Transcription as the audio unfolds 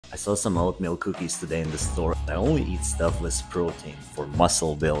I saw some oatmeal cookies today in the store. I only eat stuff with protein for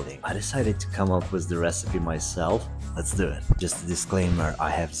muscle building. I decided to come up with the recipe myself. Let's do it. Just a disclaimer, I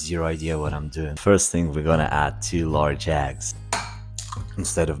have zero idea what I'm doing. First thing, we're gonna add 2 large eggs.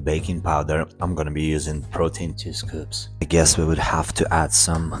 Instead of baking powder, I'm gonna be using protein 2 scoops. I guess we would have to add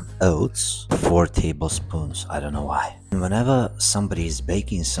some oats, 4 tablespoons, I don't know why. And whenever somebody is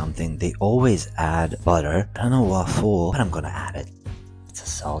baking something, they always add butter. I don't know what for, but I'm gonna add it. It's a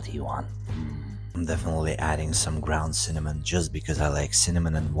salty one. I'm definitely adding some ground cinnamon just because I like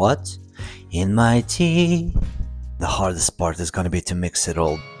cinnamon and what? In my tea. The hardest part is gonna be to mix it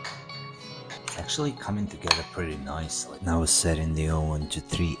all. It's actually coming together pretty nicely. Now setting the oven to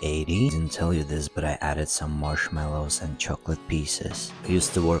 380. Didn't tell you this, but I added some marshmallows and chocolate pieces. I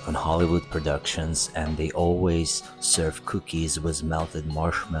used to work on Hollywood productions and they always serve cookies with melted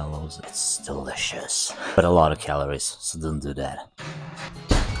marshmallows. It's delicious, but a lot of calories, so don't do that.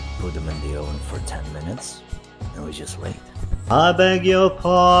 Put them in the oven for 10 minutes and we just wait. I beg your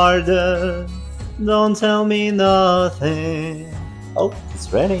pardon, don't tell me nothing. Oh,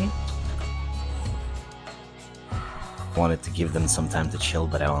 it's ready. Wanted to give them some time to chill,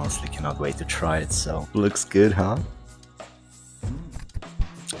 but I honestly cannot wait to try it, so looks good, huh?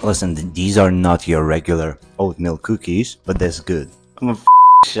 Listen, these are not your regular oatmeal cookies, but that's good. I'm a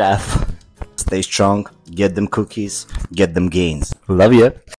chef. Stay strong, get them cookies, get them gains. Love ya.